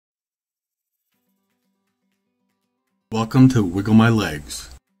Welcome to Wiggle My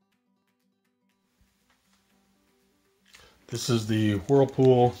Legs. This is the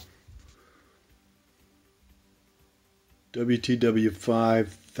Whirlpool WTW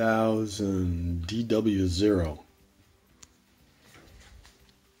 5000 DW0.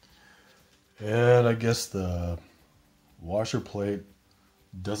 And I guess the washer plate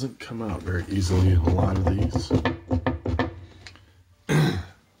doesn't come out very easily in a lot of these.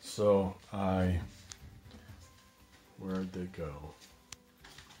 So where'd they go?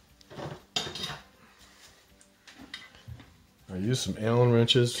 I used some Allen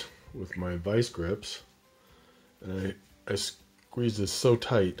wrenches with my vice grips, and I squeezed this so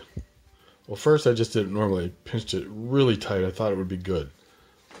tight. Well, first I just did it normally. I pinched it really tight. I thought it would be good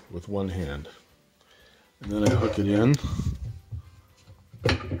with one hand. And then I hook it in.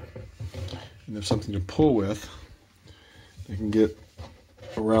 And there's something to pull with. I can get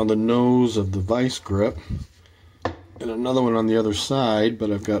around the nose of the vice grip. And another one on the other side, but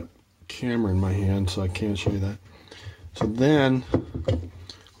I've got a camera in my hand, so I can't show you that. So then,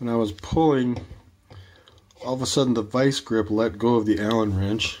 when I was pulling, all of a sudden the vice grip let go of the Allen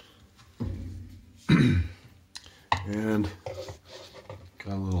wrench. And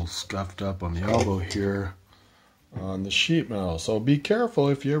got a little scuffed up on the elbow here on the sheet metal. So be careful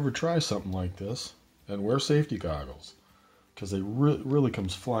if you ever try something like this, and wear safety goggles, because it really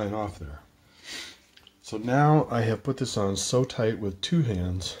comes flying off there. So now I have put this on so tight with two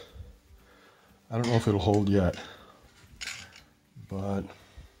hands. I don't know if it'll hold yet, but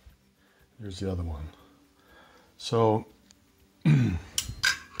here's the other one. So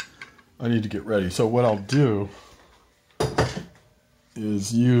I need to get ready. So what I'll do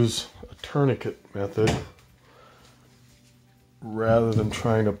is use a tourniquet method rather than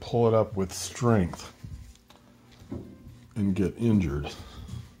trying to pull it up with strength and get injured.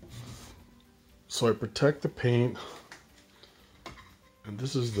 So I protect the paint, and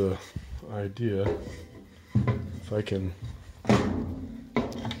this is the idea. If I can,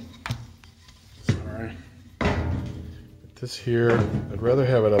 sorry, put this here. I'd rather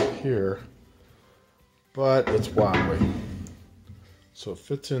have it up here, but it's wobbly. So it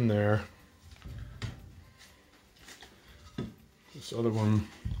fits in there. This other one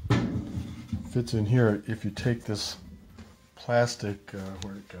fits in here if you take this plastic,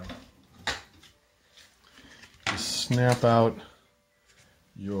 where'd it go? You snap out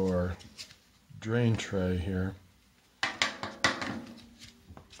your drain tray here,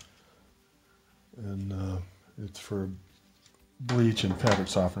 and it's for bleach and fabric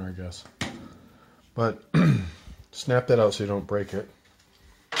softener, I guess. But snap that out so you don't break it.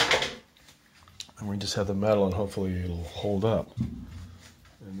 And we just have the metal, and hopefully it'll hold up.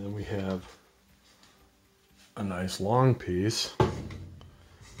 And then we have a nice long piece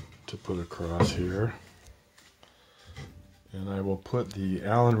to put across here. And I will put the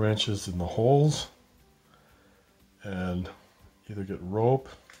Allen wrenches in the holes and either get rope.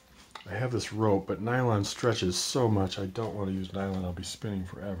 I have this rope, but nylon stretches so much I don't want to use nylon. I'll be spinning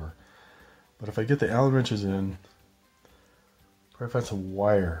forever. But if I get the Allen wrenches in, probably find some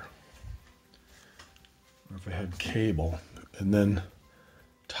wire, or if I had cable, and then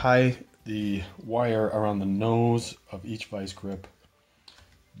tie the wire around the nose of each vice grip,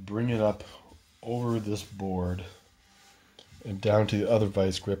 bring it up over this board and down to the other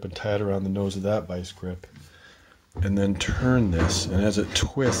vice grip and tie it around the nose of that vice grip, and then turn this, and as it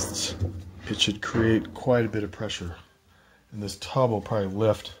twists it should create quite a bit of pressure, and this tub will probably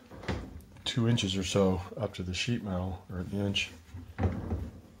lift 2 inches or so up to the sheet metal, or an inch,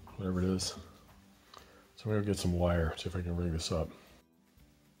 whatever it is. So I'm going to get some wire, see if I can rig this up.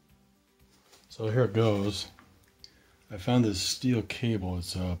 So here it goes. I found this steel cable.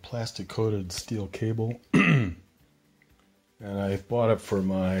 It's a plastic coated steel cable. And I bought it for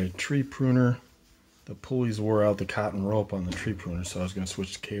my tree pruner. The pulleys wore out the cotton rope on the tree pruner, so I was going to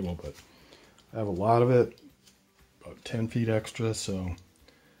switch the cable, but I have a lot of it, about 10 feet extra, so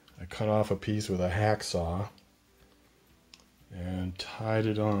I cut off a piece with a hacksaw and tied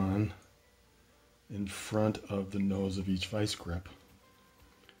it on in front of the nose of each vice grip.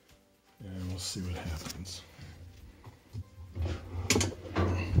 And we'll see what happens.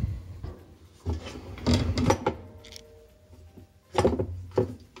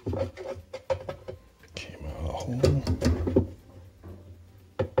 Came out of the hole.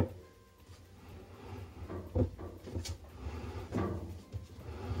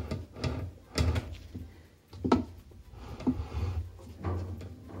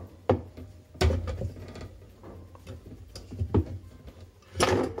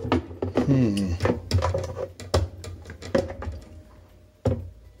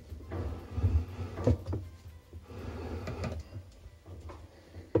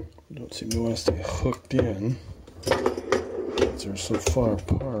 So you want to stay hooked in, since they're so far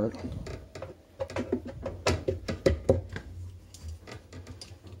apart.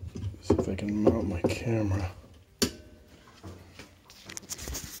 See if I can mount my camera.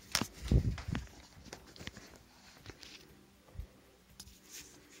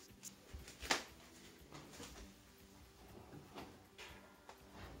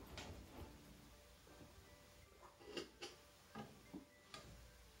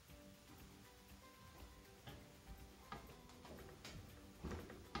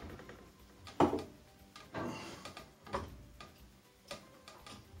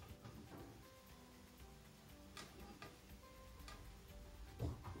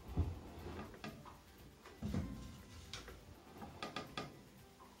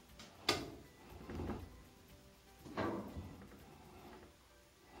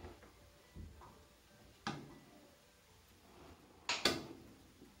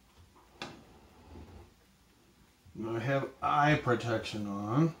 Now I have eye protection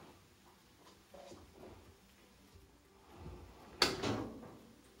on.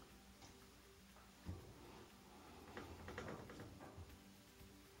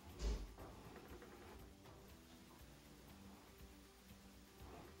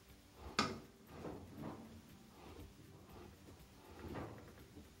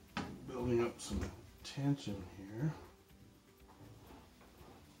 Building up some tension here.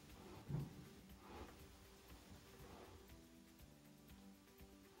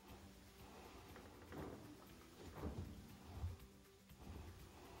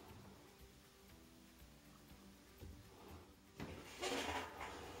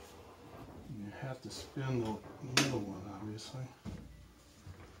 Have to spin the middle one, obviously.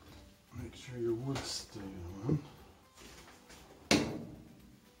 Make sure your wood's staying on.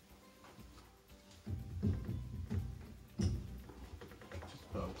 Just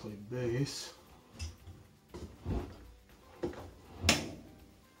about play bass.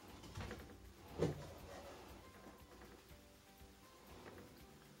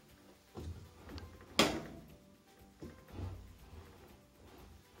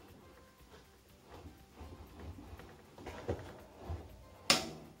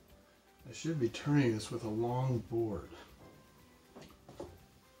 I should be turning this with a long board. So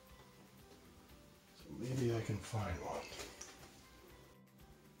maybe I can find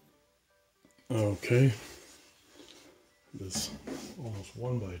one. Okay. This almost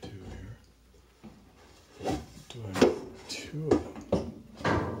 1x2 here. Do I have 2 of them?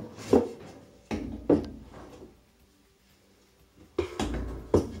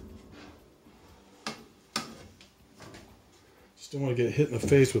 Don't want to get hit in the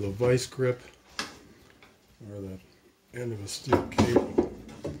face with a vice grip or the end of a steel cable.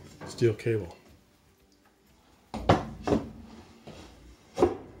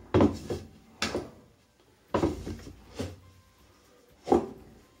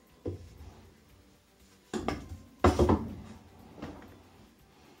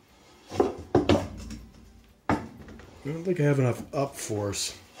 I don't think I have enough up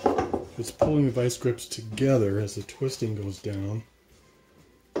force. It's pulling the vice grips together as the twisting goes down.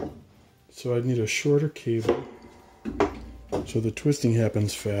 So I'd need a shorter cable so the twisting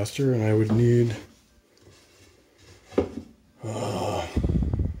happens faster, and I would need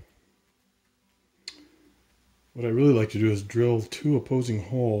what I really like to do is drill 2 opposing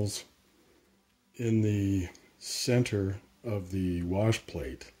holes in the center of the wash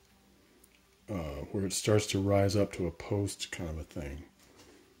plate where it starts to rise up to a post kind of a thing.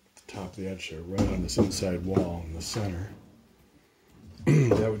 Top of the edge there, right on this inside wall in the center.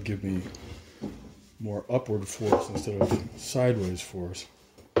 That would give me more upward force instead of sideways force.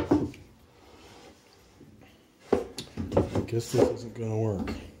 I guess this isn't going to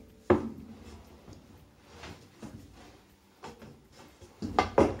work.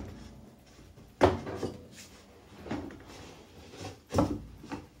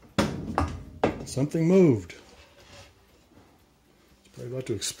 Something moved. It's probably about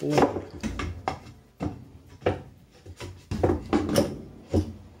to explode.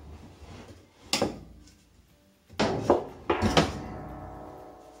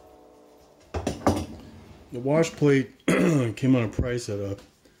 The wash plate came on a price at a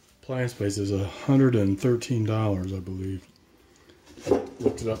appliance place. It's $113, I believe.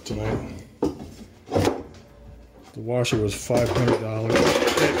 Looked it up tonight. The washer was $500.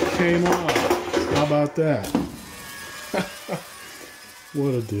 It came off. How about that?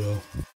 What a deal.